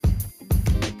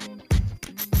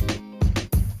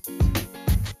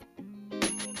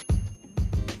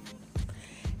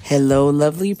Hello,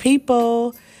 lovely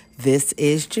people. This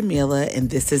is Jamila, and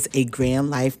this is a Grand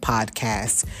Life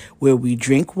podcast where we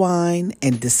drink wine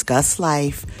and discuss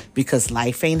life because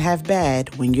life ain't half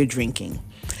bad when you're drinking.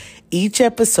 Each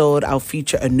episode, I'll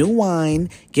feature a new wine,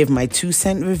 give my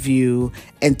 2-cent review,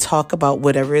 and talk about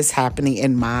whatever is happening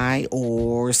in my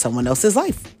or someone else's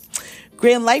life.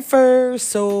 Grand Lifer,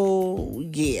 so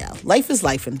yeah, life is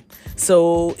lifing.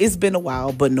 So it's been a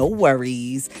while, but no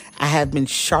worries. I have been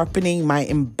sharpening my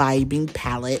imbibing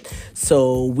palate,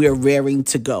 so we're raring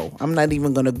to go. I'm not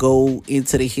even going to go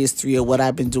into the history of what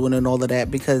I've been doing and all of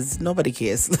that because nobody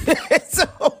cares.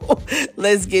 So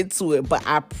let's get to it. But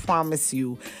I promise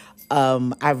you,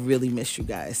 I really miss you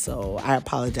guys, so I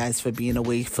apologize for being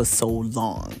away for so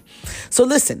long. So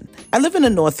listen, I live in the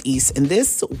Northeast, and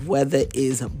this weather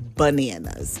is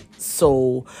bananas.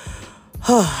 So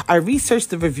I researched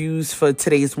the reviews for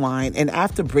today's wine, and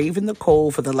after braving the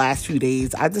cold for the last few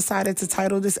days, I decided to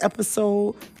title this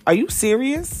episode, Are You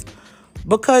Serious?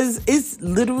 Because it's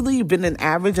literally been an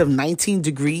average of 19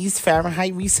 degrees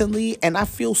Fahrenheit recently, and I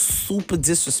feel super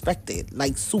disrespected,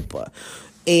 like super.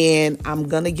 And I'm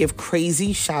going to give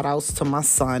crazy shout outs to my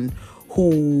son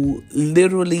who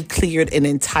literally cleared an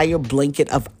entire blanket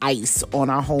of ice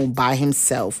on our home by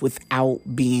himself without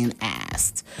being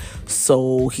asked.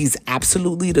 So he's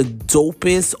absolutely the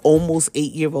dopest, almost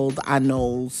 8-year-old I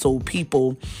know. So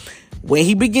people, when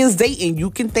he begins dating, you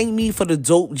can thank me for the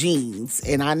dope genes.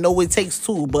 And I know it takes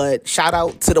two, but shout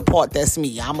out to the part that's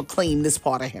me. I'm going to claim this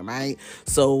part of him, right?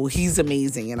 So he's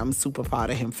amazing, and I'm super proud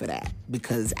of him for that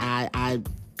because I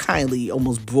kindly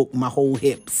almost broke my whole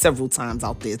hip several times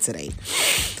out there today.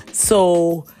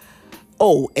 So,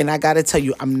 and I got to tell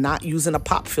you, I'm not using a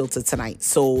pop filter tonight.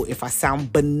 So if I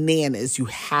sound bananas, you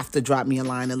have to drop me a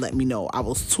line and let me know. I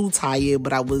was too tired,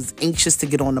 but I was anxious to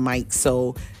get on the mic.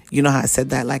 So you know how I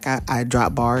said that? Like I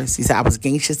dropped bars. He said I was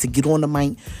anxious to get on the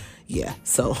mic. Yeah.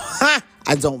 So I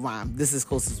don't rhyme. This is as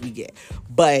close as we get.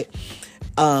 But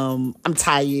I'm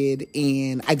tired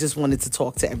and I just wanted to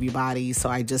talk to everybody. So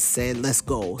I just said, let's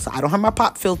go. So I don't have my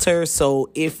pop filter. So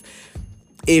if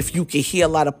you can hear a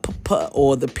lot of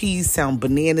or the P's sound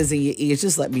bananas in your ears,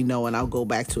 just let me know and I'll go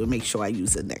back to it and make sure I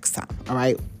use it next time. All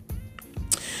right.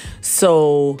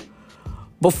 So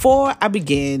before I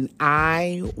begin,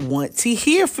 I want to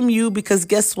hear from you because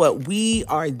guess what? We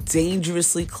are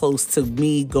dangerously close to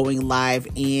me going live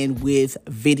and with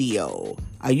video.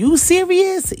 Are you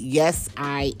serious? Yes,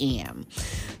 I am.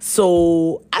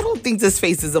 So I don't think this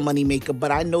face is a moneymaker,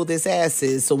 but I know this ass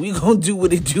is. So we're going to do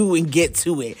what it do and get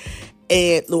to it.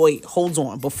 And wait, hold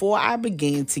on. Before I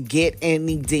begin to get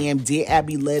any damn Dear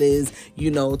Abby letters,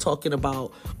 talking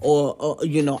about, or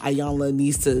Ayanla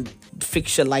needs to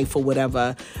fix your life or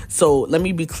whatever. So let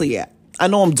me be clear. I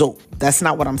know I'm dope. That's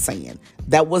not what I'm saying.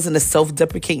 That wasn't a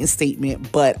self-deprecating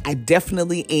statement, but I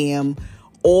definitely am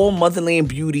all motherland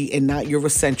beauty and not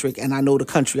Eurocentric, and I know the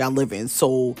country I live in.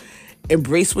 So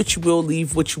embrace what you will,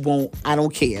 leave what you won't. I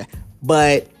don't care.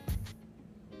 But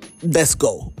let's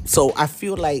go. So I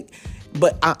feel like,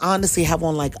 but I honestly have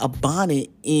on like a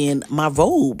bonnet in my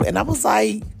robe. And I was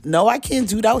like, no, I can't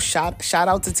do that. Shout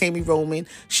out to Tammy Roman.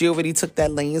 She already took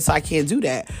that lane, so I can't do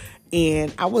that.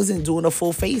 And I wasn't doing a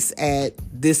full face at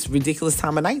this ridiculous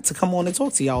time of night to come on and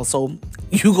talk to y'all. So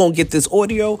you going to get this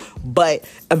audio, but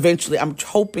eventually I'm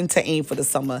hoping to aim for the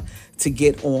summer to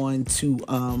get on to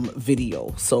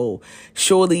video. So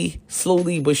surely,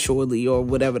 slowly but surely, or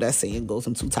whatever that saying goes,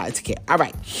 I'm too tired to care. All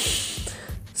right.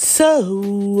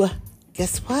 So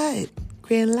guess what?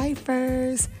 Grand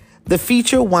Lifers. The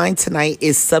feature wine tonight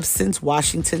is Substance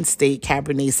Washington State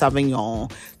Cabernet Sauvignon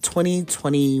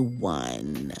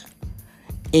 2021.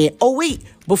 And wait,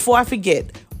 before I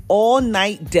forget, All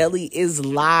Night Deli is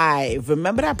live.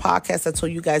 Remember that podcast I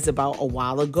told you guys about a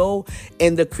while ago?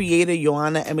 And the creator,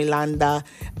 Joanna Emilanda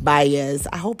Baez.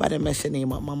 I hope I didn't mess your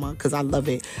name up, mama, because I love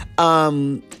it.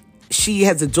 She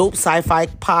has a dope sci-fi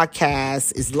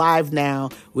podcast. It's live now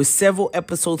with several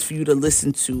episodes for you to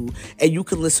listen to. And you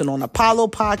can listen on Apollo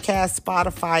Podcast,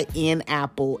 Spotify, and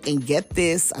Apple. And get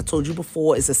this, I told you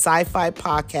before, it's a sci-fi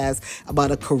podcast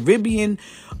about a Caribbean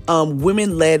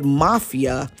women-led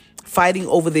mafia fighting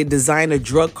over their designer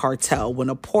drug cartel when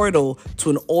a portal to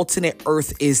an alternate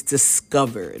Earth is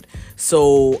discovered.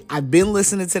 So I've been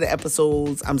listening to the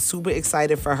episodes. I'm super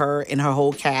excited for her and her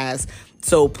whole cast.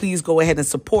 So please go ahead and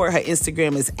support. Her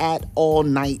Instagram is at All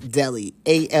Night Deli,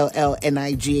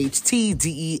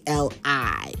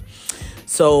 ALLNIGHTDELI.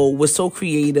 So we're so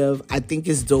creative. I think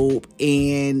it's dope.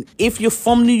 And if you're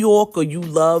from New York or you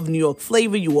love New York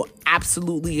flavor, you will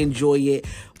absolutely enjoy it.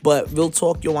 But real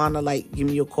talk, Joanna, like, give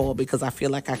me a call because I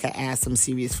feel like I can add some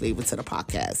serious flavor to the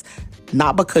podcast.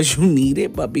 Not because you need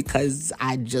it, but because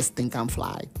I just think I'm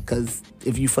fly. Because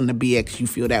if you from the BX, you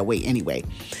feel that way anyway.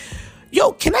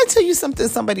 Yo, can I tell you something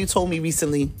somebody told me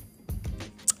recently?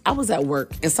 I was at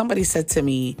work and somebody said to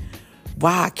me,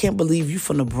 wow, I can't believe you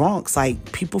from the Bronx.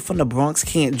 Like, people from the Bronx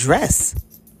can't dress.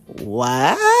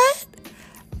 What?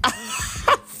 I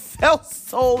felt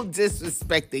so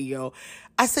disrespected, yo.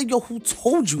 I said, yo, who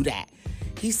told you that?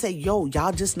 He said, yo,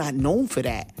 y'all just not known for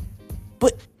that.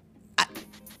 But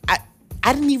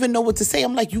I didn't even know what to say.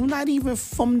 I'm like, you not even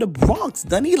from the Bronx,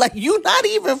 Dunny. Like, you not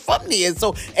even from there.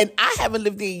 So, and I haven't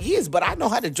lived there in years, but I know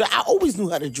how to dress. I always knew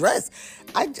how to dress.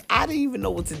 I didn't even know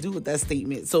what to do with that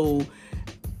statement. So,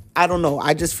 I don't know.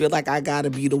 I just feel like I got to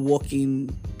be the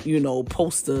walking,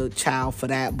 poster child for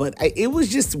that. But it was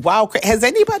just wild. Has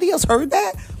anybody else heard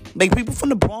that? Like, people from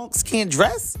the Bronx can't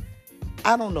dress?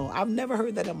 I don't know. I've never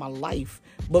heard that in my life.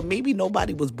 But maybe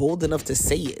nobody was bold enough to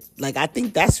say it. Like, I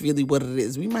think that's really what it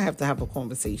is. We might have to have a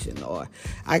conversation, or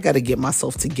I got to get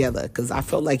myself together because I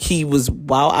felt like he was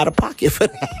wild out of pocket for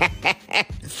that.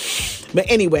 But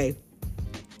anyway,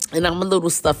 and I'm a little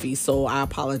stuffy, so I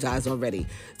apologize already.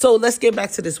 So let's get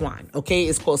back to this wine, okay?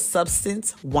 It's called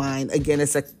Substance Wine. Again,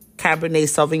 it's a Cabernet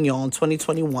Sauvignon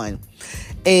 2021.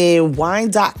 And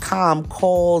wine.com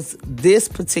calls this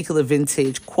particular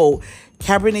vintage, quote,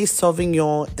 Cabernet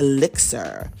Sauvignon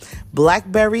Elixir,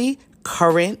 Blackberry,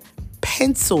 Currant,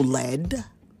 Pencil Lead,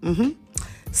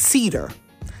 Cedar,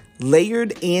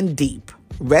 layered and deep,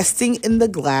 resting in the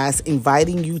glass,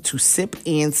 inviting you to sip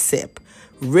and sip.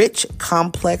 Rich,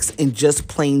 complex, and just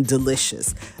plain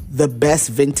delicious. The best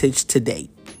vintage to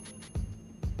date.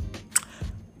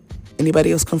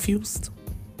 Anybody else confused?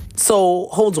 So,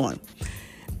 hold on.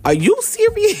 Are you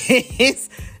serious?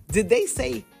 Did they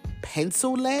say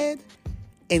pencil lead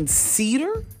and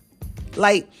cedar?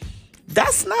 Like,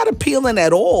 that's not appealing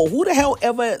at all. Who the hell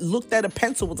ever looked at a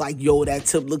pencil was like, yo, that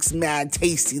tip looks mad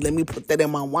tasty. Let me put that in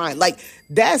my wine. Like,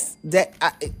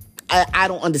 I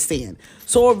don't understand.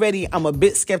 So already I'm a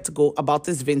bit skeptical about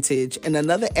this vintage, and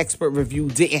another expert review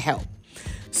didn't help.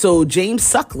 So James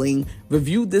Suckling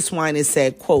reviewed this wine and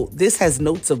said, quote, this has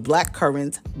notes of black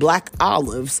currant, black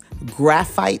olives,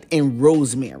 graphite, and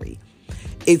rosemary.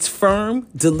 It's firm,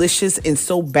 delicious, and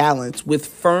so balanced with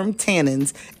firm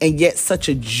tannins and yet such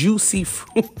a juicy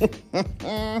fruit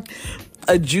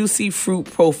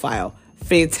profile.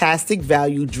 Fantastic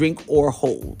value, drink or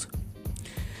hold.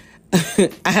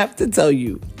 I have to tell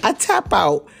you, I tap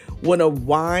out when a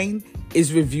wine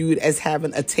is reviewed as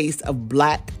having a taste of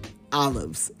black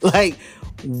olives. Like,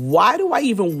 why do I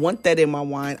even want that in my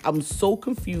wine? I'm so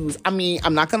confused. I mean,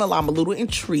 I'm not going to lie, I'm a little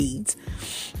intrigued.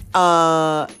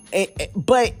 But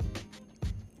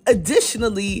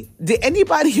additionally, did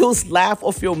anybody else laugh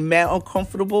or feel mad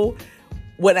uncomfortable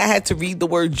when I had to read the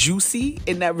word juicy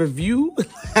in that review?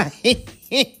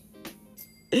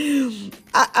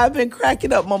 I've been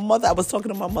cracking up. I was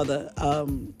talking to my mother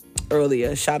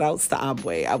earlier. Shout outs to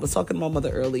Abwe. I was talking to my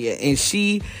mother earlier, and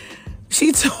she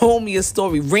told me a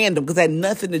story random because it had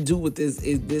nothing to do with this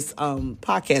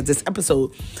podcast, this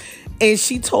episode. And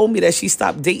she told me that she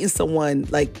stopped dating someone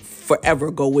like forever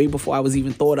ago, way before I was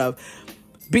even thought of,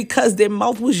 because their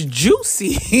mouth was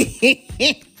juicy.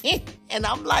 And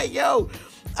I'm like, yo,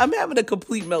 I'm having a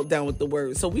complete meltdown with the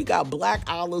words. So we got black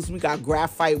olives, we got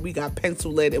graphite, we got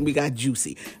pencil lead, and we got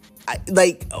juicy.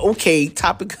 Okay,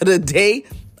 topic of the day.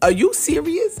 Are you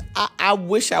serious? I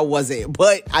wish I wasn't,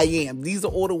 but I am. These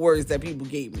are all the words that people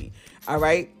gave me. All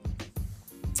right.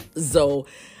 So,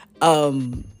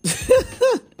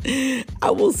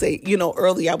 I will say,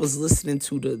 earlier I was listening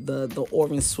to the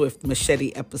Oren Swift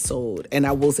Machete episode, and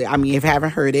I will say, I mean, if you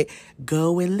haven't heard it,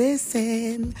 go and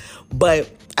listen. But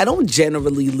I don't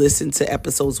generally listen to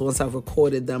episodes once I've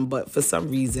recorded them, but for some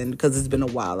reason, because it's been a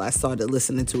while, I started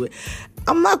listening to it.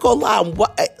 I'm not gonna lie,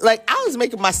 I was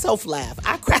making myself laugh.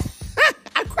 I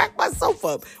cracked myself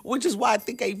up, which is why I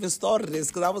think I even started this,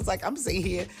 because I was like, I'm sitting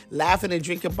here laughing and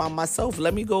drinking by myself.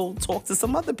 Let me go talk to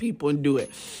some other people and do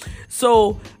it.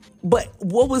 So, but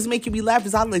what was making me laugh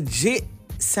is I legit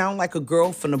sound like a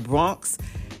girl from the Bronx,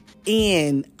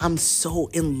 and I'm so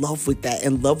in love with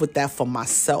that for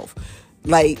myself.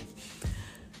 Like,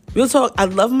 real talk, I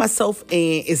love myself,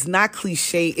 and it's not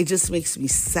cliche. It just makes me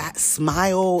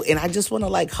smile, and I just want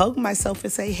to hug myself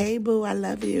and say, hey, boo, I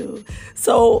love you.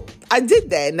 So I did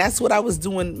that, and that's what I was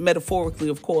doing metaphorically,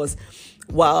 of course,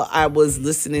 while I was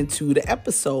listening to the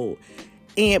episode.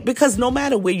 And because no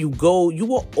matter where you go, you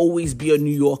will always be a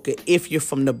New Yorker if you're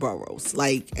from the boroughs.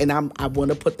 And I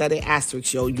want to put that in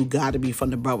asterisk, yo. You got to be from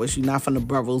the boroughs. You're not from the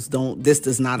boroughs, this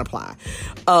does not apply.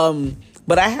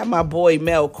 But I had my boy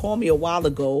Mel call me a while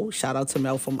ago. Shout out to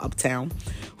Mel from Uptown,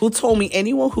 who told me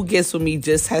anyone who gets with me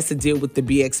just has to deal with the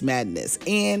BX madness.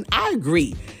 And I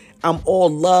agree. I'm all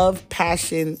love,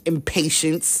 passion,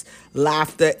 impatience,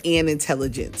 laughter, and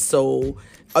intelligence. So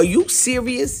are you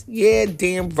serious? Yeah,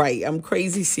 damn right. I'm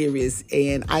crazy serious.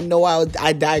 And I know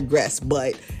I digress,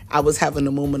 but I was having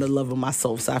a moment of love of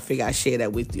myself, so I figured I'd share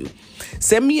that with you.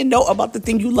 Send me a note about the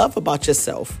thing you love about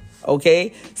yourself.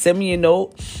 Okay? Send me a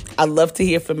note. I'd love to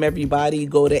hear from everybody.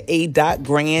 Go to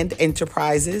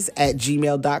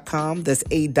a.grandenterprises@gmail.com. That's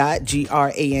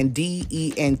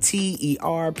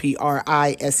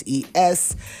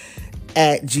a.grandenterprises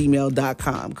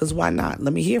 @gmail.com. Because why not?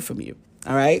 Let me hear from you.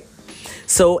 All right?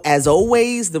 So as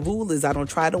always, the rule is I don't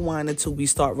try to whine until we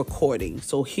start recording.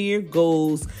 So here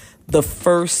goes the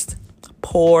first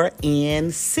pour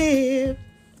and sip.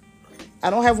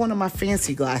 I don't have one of my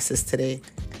fancy glasses today.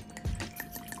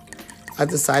 I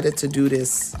decided to do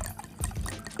this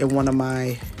in one of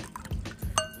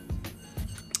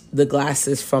the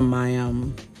glasses from my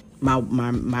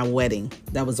wedding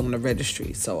that was on the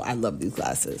registry. So I love these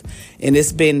glasses, and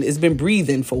it's been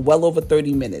breathing for well over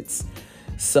 30 minutes.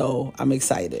 So I'm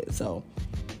excited. So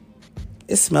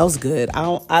it smells good.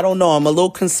 I don't know. I'm a little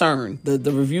concerned.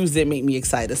 The reviews didn't make me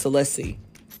excited. So let's see.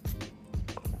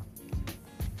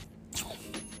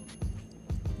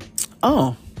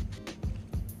 Oh.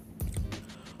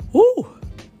 Woo.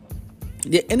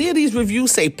 Did any of these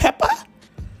reviews say pepper?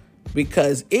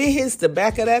 Because it hits the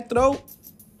back of that throat.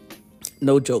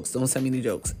 No jokes. Don't send me any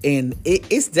jokes. And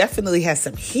it definitely has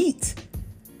some heat.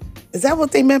 Is that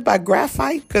what they meant by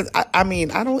graphite? Because I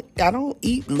don't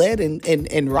eat lead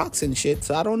and rocks and shit,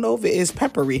 so I don't know if it is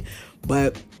peppery,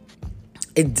 but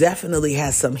it definitely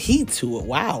has some heat to it.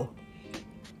 Wow.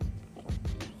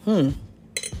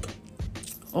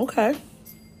 Okay.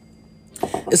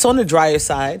 It's on the drier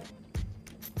side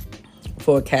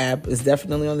for a cab. It's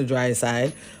definitely on the drier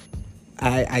side.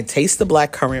 I taste the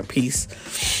blackcurrant piece.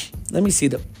 Let me see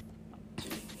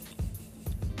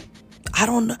I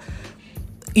don't know.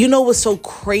 You know what's so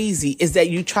crazy is that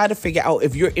you try to figure out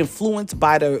if you're influenced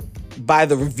by the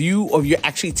review or you're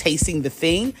actually tasting the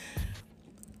thing.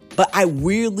 But I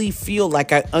really feel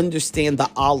like I understand the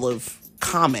olive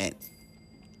comment.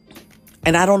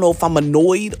 And I don't know if I'm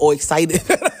annoyed or excited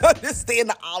to understand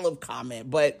the olive comment.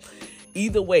 But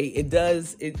either way, it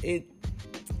does.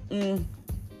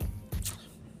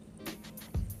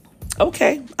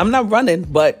 Okay, I'm not running,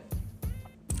 but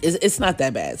it's not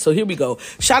that bad. So here we go.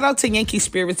 Shout out to Yankee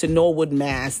Spirits in Norwood,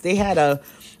 Mass. They had a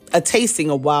tasting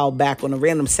a while back on a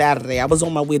random Saturday. I was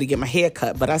on my way to get my hair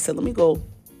cut, but I said, let me go.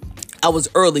 I was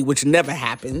early, which never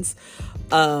happens.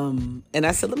 And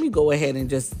I said, let me go ahead and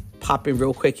just pop in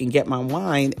real quick and get my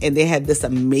wine. And they had this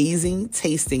amazing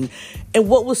tasting. And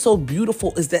what was so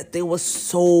beautiful is that there were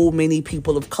so many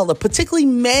people of color, particularly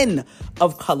men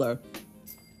of color,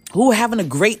 who were having a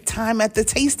great time at the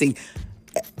tasting.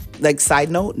 Like, side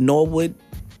note, Norwood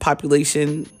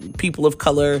population, people of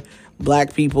color,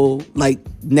 black people, like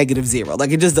 -0.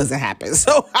 Like, it just doesn't happen.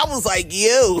 So I was like,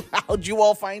 how'd you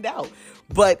all find out?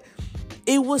 But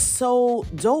it was so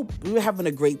dope. We were having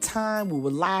a great time. We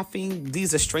were laughing.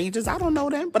 These are strangers. I don't know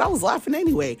them, but I was laughing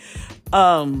anyway.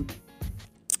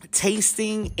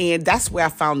 Tasting, and that's where I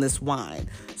found this wine.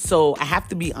 So I have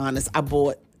to be honest. I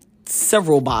bought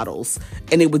several bottles,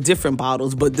 and they were different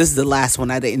bottles, but this is the last one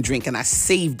I didn't drink, and I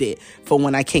saved it for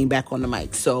when I came back on the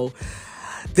mic. So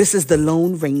this is the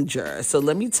Lone Ranger. So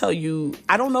let me tell you,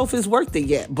 I don't know if it's worth it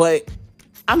yet, but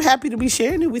I'm happy to be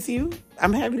sharing it with you.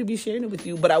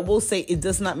 But I will say it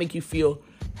does not make you feel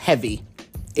heavy.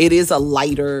 It is a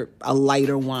lighter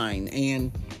wine,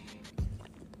 and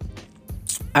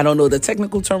I don't know the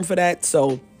technical term for that,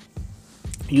 so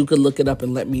you could look it up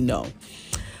and let me know.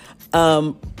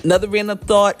 Another random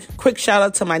thought, quick shout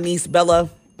out to my niece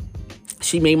Bella.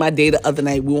 She made my day the other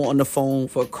night. We were on the phone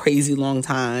for a crazy long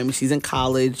time. She's in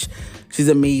college. She's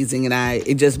amazing, and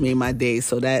it just made my day.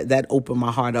 So that opened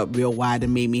my heart up real wide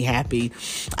and made me happy.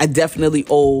 I definitely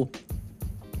owe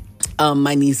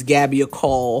my niece Gabby a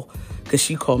call, because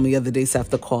she called me the other day, so I have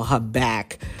to call her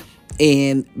back.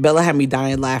 And Bella had me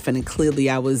dying laughing, and clearly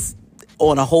I was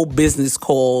on a whole business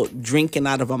call drinking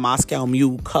out of a Moscow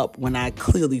Mule cup when I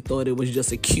clearly thought it was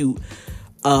just a cute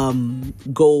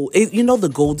gold. The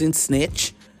golden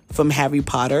snitch from Harry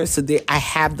Potter. So I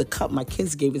have the cup. My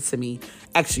kids gave it to me.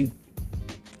 Actually,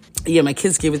 yeah, my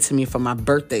kids gave it to me for my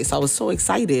birthday. So I was so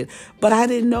excited. But I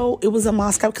didn't know it was a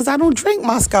Moscow, because I don't drink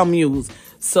Moscow Mules.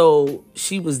 So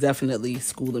she was definitely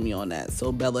schooling me on that.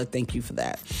 So Bella, thank you for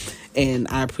that. And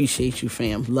I appreciate you,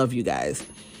 fam. Love you guys.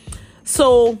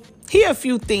 So here are a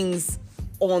few things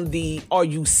on the are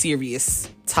you serious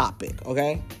topic,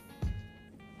 okay?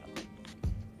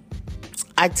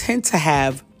 I tend to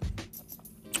have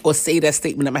or say that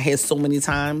statement in my head so many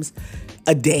times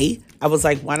a day. I was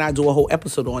like, why not do a whole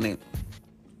episode on it?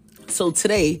 So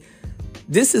today,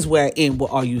 this is where I end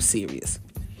with Are You Serious?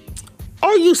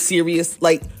 Are you serious?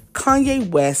 Like, Kanye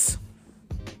West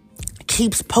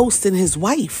keeps posting his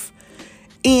wife,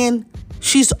 and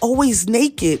she's always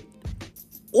naked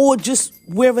or just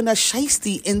wearing a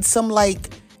shiesty and some like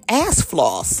ass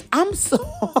floss. I'm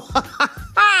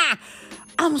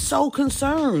so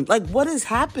concerned. Like, what is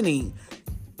happening?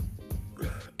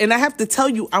 And I have to tell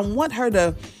you, I want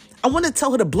to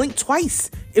tell her to blink twice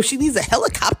if she needs a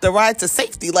helicopter ride to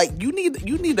safety. Like, you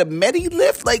need a medi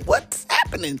lift. Like, what's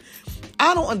happening?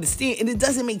 I don't understand, and it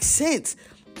doesn't make sense.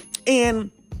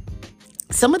 And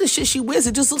some of the shit she wears,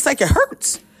 it just looks like it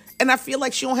hurts. And I feel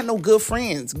like she don't have no good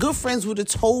friends. Good friends would have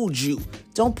told you,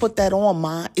 don't put that on,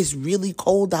 Ma. It's really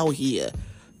cold out here.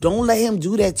 Don't let him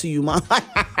do that to you, Ma.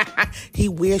 He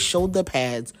wears shoulder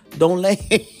pads. Don't let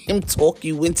him talk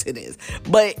you into this.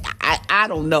 But I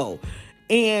don't know.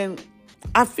 And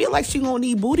I feel like she gonna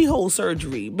need booty hole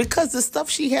surgery because the stuff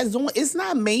she has on, it's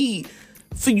not made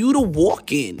for you to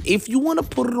walk in. If you want to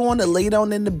put it on and lay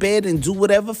down in the bed and do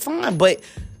whatever, fine. But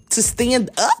to stand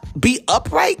up, be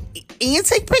upright, and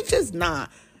take pictures, nah.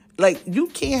 Like, you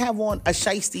can't have on a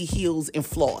shiesty heels and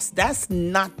floss. That's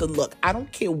not the look. I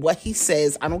don't care what he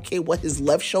says. I don't care what his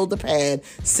left shoulder pad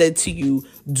said to you.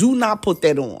 Do not put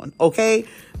that on, okay?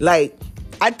 Like,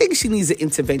 I think she needs an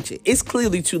intervention. It's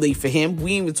clearly too late for him.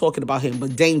 We ain't even talking about him,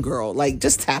 but dang girl, like,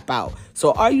 just tap out.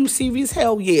 So are you serious?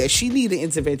 Hell yeah, she need an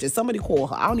intervention. Somebody call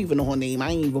her. I don't even know her name.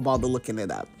 I ain't even bother looking it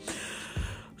up.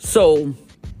 So,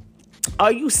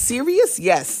 are you serious?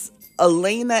 Yes.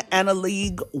 Elena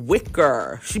Annaleague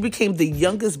Wicker. She became the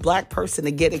youngest Black person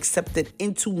to get accepted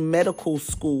into medical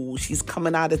school. She's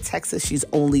coming out of Texas. She's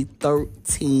only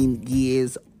 13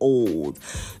 years old.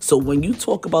 So when you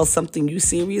talk about something you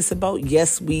serious about,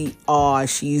 yes, we are.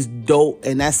 She's dope,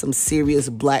 and that's some serious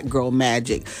Black girl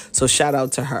magic. So shout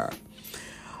out to her.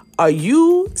 Are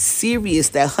you serious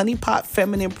that Honey Pot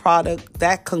feminine product,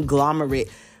 that conglomerate,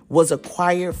 was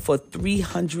acquired for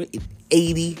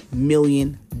 $380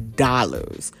 million?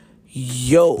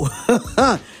 Yo,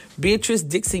 Beatrice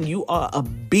Dixon, you are a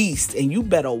beast and you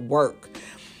better work.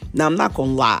 Now, I'm not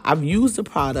gonna lie, I've used the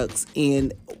products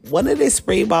and one of their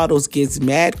spray bottles gets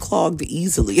mad clogged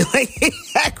easily. Like, it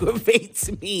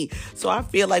aggravates me. So I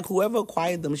feel like whoever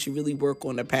acquired them should really work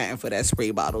on the patent for that spray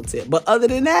bottle tip. But other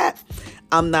than that,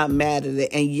 I'm not mad at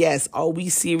it. And yes, are we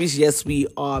serious? Yes, we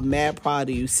are. Mad proud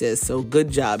of you, sis. So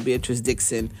good job, Beatrice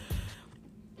Dixon.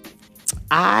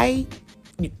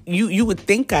 You would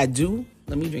think I do.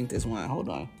 Let me drink this wine. Hold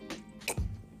on.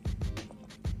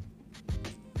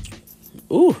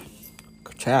 Ooh,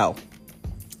 ciao.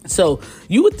 So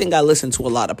you would think I listen to a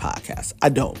lot of podcasts. I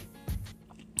don't.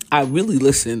 I really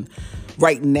listen.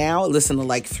 Right now, I listen to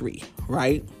like 3,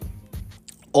 right?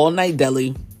 All Night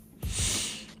Deli.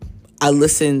 I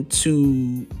listen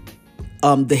to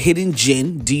The Hidden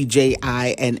Gin,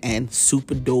 DJINN.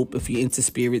 Super dope. If you're into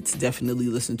spirits, definitely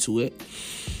listen to it.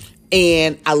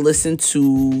 And I listen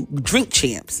to Drink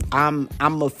Champs. I'm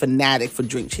a fanatic for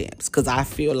Drink Champs because I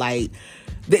feel like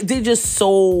they're just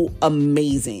so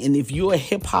amazing. And if you're a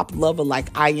hip hop lover like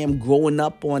I am, growing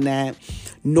up on that,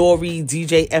 Nori,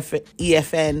 DJ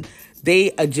EFN,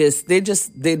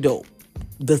 they're dope.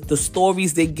 The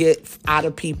stories they get out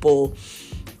of people,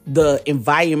 the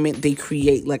environment they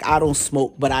create. Like, I don't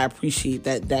smoke, but I appreciate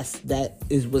that. That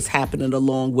is what's happening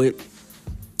along with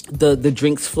the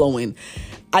drinks flowing.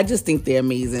 I just think they're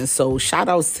amazing. So shout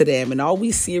outs to them. And are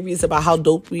we serious about how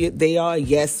dope they are?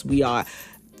 Yes, we are.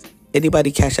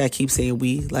 Anybody catch I keep saying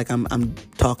we? Like I'm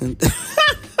talking.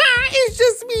 It's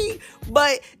just me.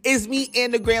 But it's me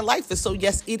and the Grand Lifer. So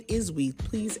yes, it is we.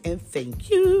 Please and thank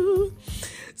you.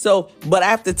 So, but I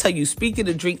have to tell you, speaking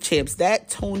of Drink Champs, that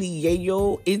Tony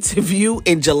Yayo interview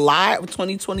in July of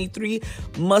 2023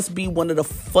 must be one of the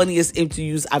funniest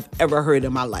interviews I've ever heard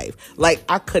in my life. Like,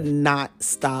 I could not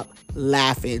stop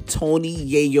laughing. Tony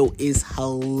Yayo is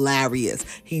hilarious.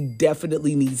 He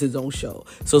definitely needs his own show.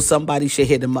 So somebody should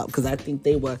hit him up because I think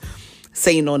they were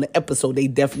saying on the episode they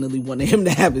definitely wanted him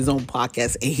to have his own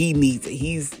podcast and he needs it.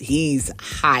 He's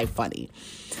high funny.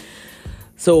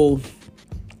 So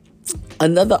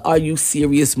another Are You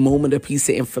Serious moment, a piece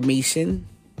of information.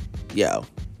 Yo,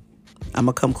 I'm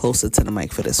going to come closer to the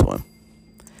mic for this one.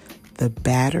 The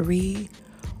battery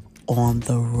on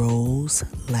the Rose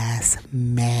lasts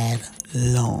mad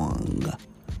long.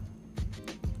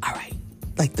 All right.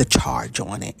 Like the charge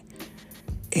on it.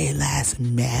 It lasts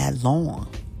mad long.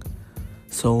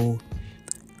 So,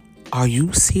 are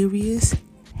you serious?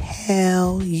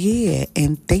 Hell yeah.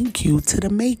 And thank you to the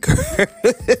maker.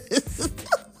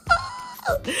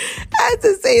 I had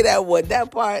to say that one. That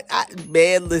part,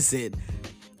 man, listen.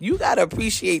 You got to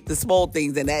appreciate the small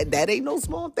things. And that ain't no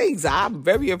small things. I'm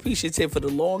very appreciative for the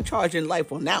long charge in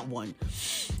life on that one.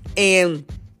 And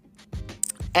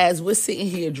as we're sitting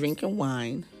here drinking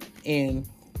wine, and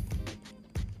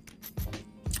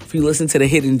if you listen to the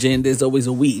Hidden Gem, there's always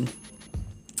a we.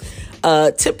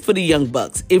 Tip for the young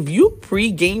bucks. If you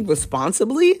pre-game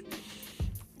responsibly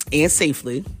and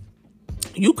safely,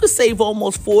 you could save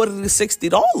almost $40 to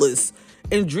 $60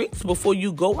 in drinks before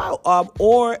you go out.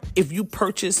 Or if you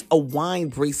purchase a wine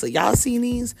bracelet. Y'all seen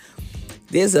these?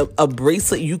 There's a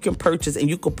bracelet you can purchase, and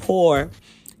you could pour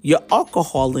your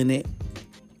alcohol in it,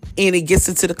 and it gets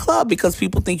into the club because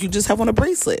people think you just have on a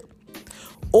bracelet.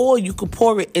 Or you could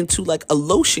pour it into like a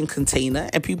lotion container,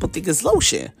 and people think it's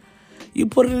lotion. You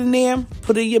put it in there,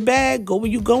 put it in your bag, go where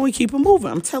you go and keep it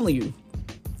moving. I'm telling you,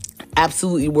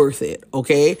 absolutely worth it,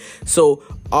 okay? So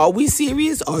are we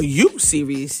serious? Are you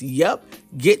serious? Yep.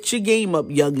 Get your game up,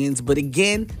 youngins. But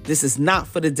again, this is not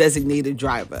for the designated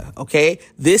driver, okay?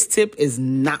 This tip is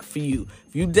not for you.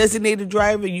 If you designated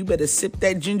driver, you better sip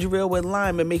that ginger ale with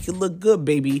lime and make it look good,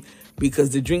 baby,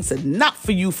 because the drinks are not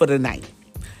for you for the night.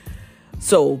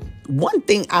 So one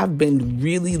thing I've been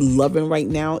really loving right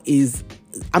now is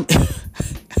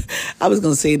I was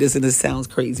going to say this and it sounds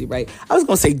crazy, right? I was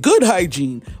going to say good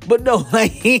hygiene, but no,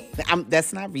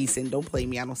 that's not recent. Don't play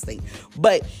me. I don't stink.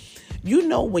 But you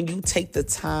know, when you take the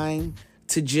time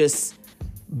to just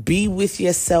be with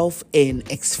yourself and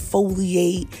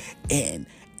exfoliate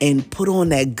and put on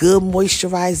that good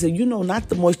moisturizer, you know, not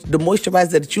the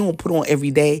moisturizer that you don't put on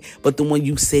every day, but the one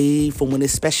you save for when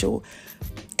it's special.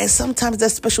 And sometimes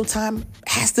that special time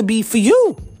has to be for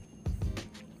you.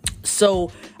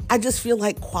 So I just feel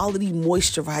like quality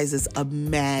moisturizers are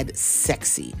mad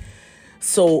sexy.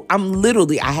 So I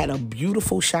had a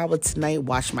beautiful shower tonight,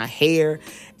 washed my hair,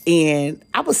 and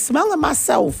I was smelling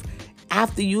myself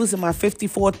after using my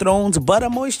 54 Thrones butter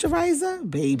moisturizer,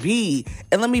 baby.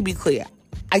 And let me be clear,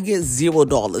 I get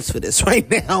 $0 for this right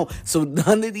now. So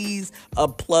none of these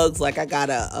plugs, like I got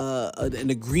an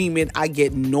agreement, I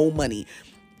get no money.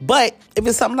 But if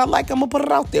it's something I like, I'm going to put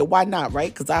it out there. Why not,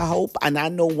 right? Because I hope and I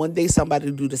know one day somebody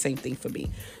will do the same thing for me.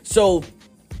 So,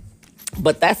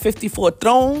 but that 54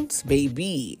 Thrones,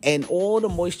 baby, and all the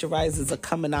moisturizers are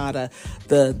coming out of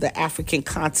the African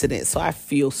continent. So I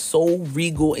feel so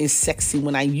regal and sexy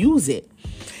when I use it.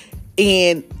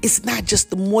 And it's not just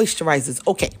the moisturizers.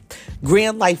 Okay,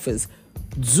 Grand Lifers,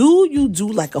 do you do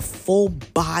like a full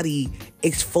body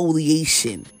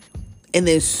exfoliation and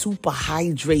then super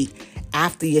hydrate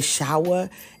after your shower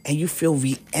and you feel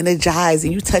re-energized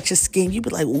and you touch your skin, you be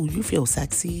like, oh, you feel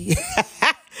sexy.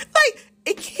 Like,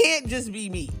 it can't just be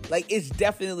me. Like, it's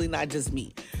definitely not just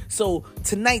me. So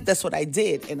tonight, that's what I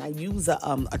did. And I used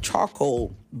a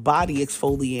charcoal body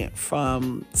exfoliant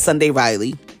from Sunday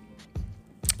Riley.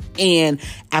 And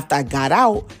after I got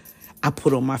out, I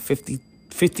put on my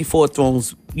 54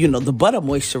 Thrones, the butter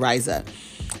moisturizer.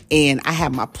 And I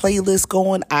had my playlist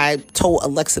going. I told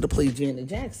Alexa to play Janet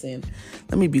Jackson.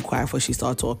 Let me be quiet before she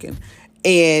started talking.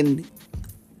 And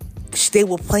they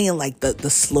were playing like the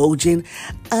slow gen.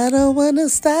 I don't want to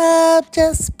stop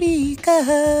just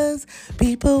because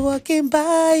people walking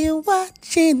by and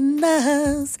watching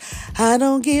us. I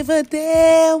don't give a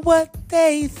damn what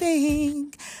they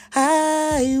think.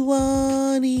 I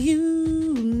want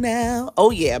you now.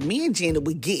 Oh yeah, me and Janet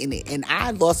were getting it, and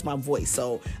I lost my voice.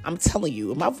 So I'm telling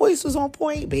you, my voice was on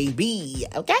point, baby.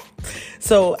 Okay,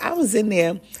 so I was in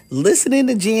there listening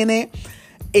to Janet,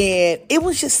 and it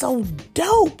was just so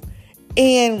dope.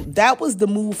 And that was the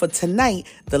move for tonight.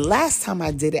 The last time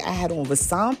I did it, I had on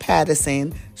Rasan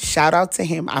Patterson. Shout out to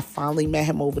him. I finally met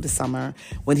him over the summer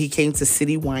when he came to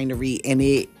City Winery, and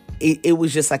it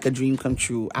was just like a dream come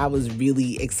true. I was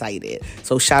really excited.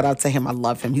 So shout out to him. I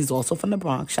love him. He's also from the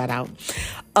Bronx. Shout out.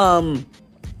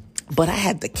 But I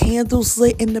had the candles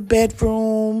lit in the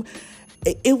bedroom.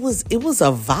 It was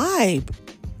a vibe.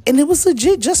 And it was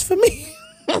legit just for me.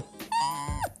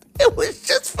 It was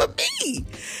just for me.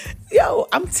 Yo,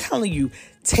 I'm telling you,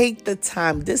 take the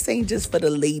time. This ain't just for the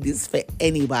ladies, for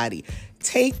anybody.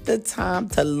 Take the time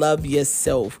to love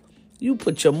yourself. You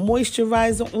put your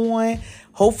moisturizer on.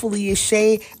 Hopefully it's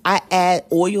shea. I add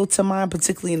oil to mine,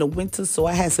 particularly in the winter. So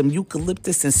I had some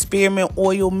eucalyptus and spearmint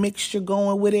oil mixture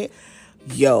going with it.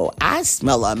 Yo, I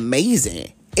smell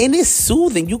amazing. And it's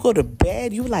soothing. You go to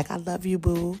bed, you like, I love you,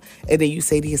 boo. And then you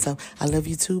say to yourself, I love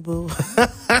you too, boo.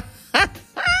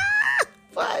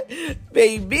 But,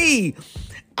 baby,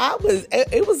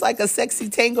 It was like a sexy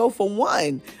tango for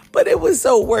one, but it was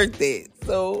so worth it.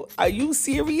 So are you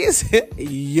serious?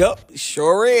 Yup,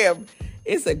 sure am.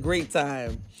 It's a great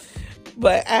time.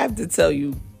 But I have to tell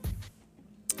you,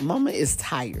 Mama is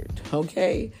tired,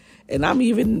 okay? And I'm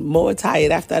even more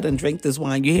tired after I done drank this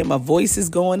wine. You hear my voice is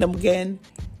going again?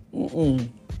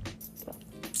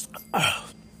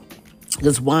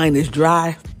 This wine is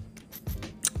dry.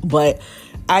 But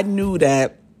I knew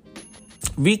that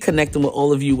reconnecting with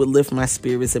all of you would lift my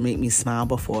spirits and make me smile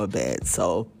before bed.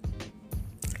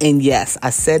 And yes,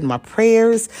 I said my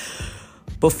prayers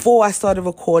before I started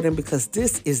recording because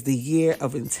this is the year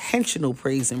of intentional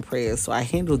praise and prayers. So I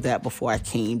handled that before I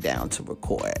came down to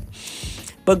record.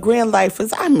 But Grand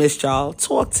Lifers, I missed y'all.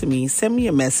 Talk to me. Send me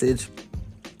a message.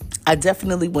 I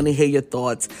definitely want to hear your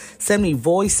thoughts. Send me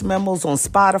voice memos on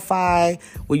Spotify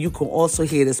where you can also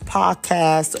hear this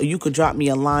podcast, or you could drop me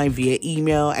a line via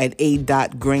email at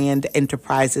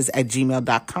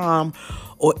a.grandenterprises@gmail.com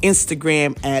or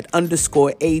Instagram at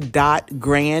 _a.grand,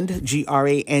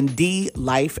 GRAND,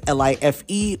 life, LIFE,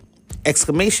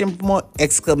 exclamation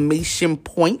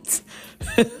point.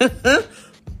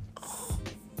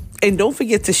 And don't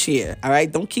forget to share, all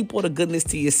right? Don't keep all the goodness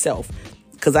to yourself.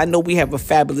 Because I know we have a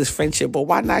fabulous friendship, but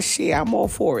why not share? I'm all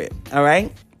for it, all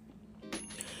right?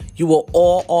 You were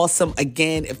all awesome.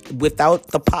 Again, if without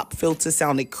the pop filter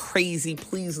sounded crazy,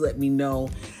 please let me know.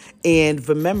 And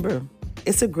remember,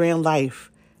 it's a grand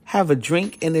life. Have a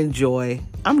drink and enjoy.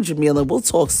 I'm Jamila. We'll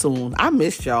talk soon. I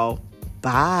missed y'all.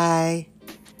 Bye.